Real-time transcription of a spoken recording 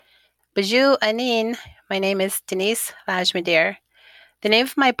Bonjour, Anine. My name is Denise Lajmadir. The name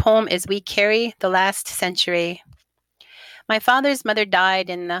of my poem is We Carry the Last Century. My father's mother died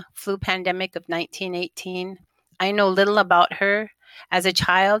in the flu pandemic of 1918. I know little about her. As a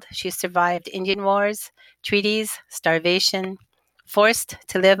child, she survived Indian wars, treaties, starvation, forced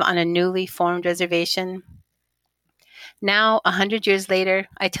to live on a newly formed reservation. Now, 100 years later,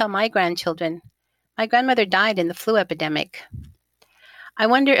 I tell my grandchildren, my grandmother died in the flu epidemic. I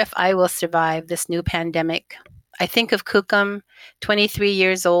wonder if I will survive this new pandemic. I think of Kukum, 23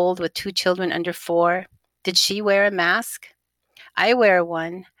 years old with two children under 4. Did she wear a mask? I wear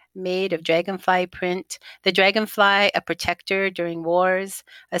one made of dragonfly print. The dragonfly, a protector during wars,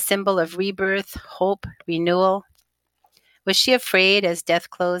 a symbol of rebirth, hope, renewal. Was she afraid as death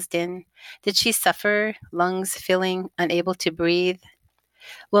closed in? Did she suffer, lungs filling, unable to breathe?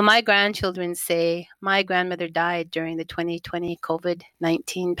 Will my grandchildren say, my grandmother died during the 2020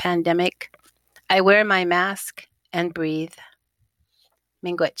 COVID-19 pandemic? I wear my mask and breathe.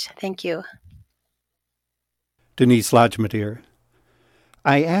 Miigwech, thank you. Denise Lajmadir.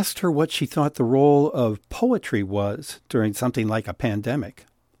 I asked her what she thought the role of poetry was during something like a pandemic.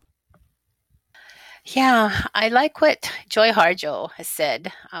 Yeah, I like what Joy Harjo has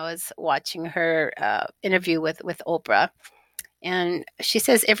said. I was watching her interview with Oprah, and she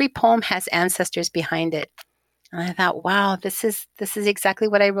says every poem has ancestors behind it. And I thought, wow, this is exactly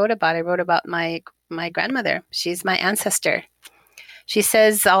what I wrote about. I wrote about my grandmother. She's my ancestor. She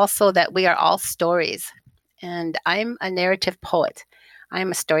says also that we are all stories, and I'm a narrative poet.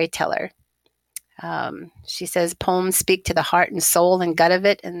 I'm a storyteller. She says poems speak to the heart and soul and gut of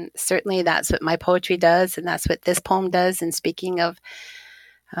it, and certainly that's what my poetry does, and that's what this poem does. And speaking of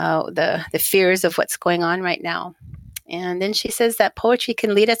the fears of what's going on right now, and then she says that poetry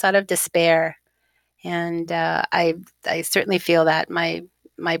can lead us out of despair, and I certainly feel that my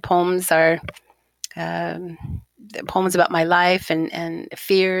poems are poems about my life and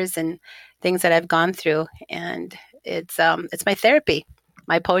fears and things that I've gone through, and it's my therapy.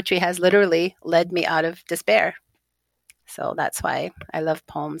 My poetry has literally led me out of despair. So that's why I love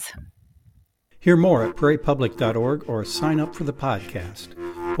poems. Hear more at prairiepublic.org or sign up for the podcast.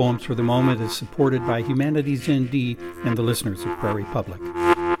 Poems for the Moment is supported by Humanities ND and the listeners of Prairie Public.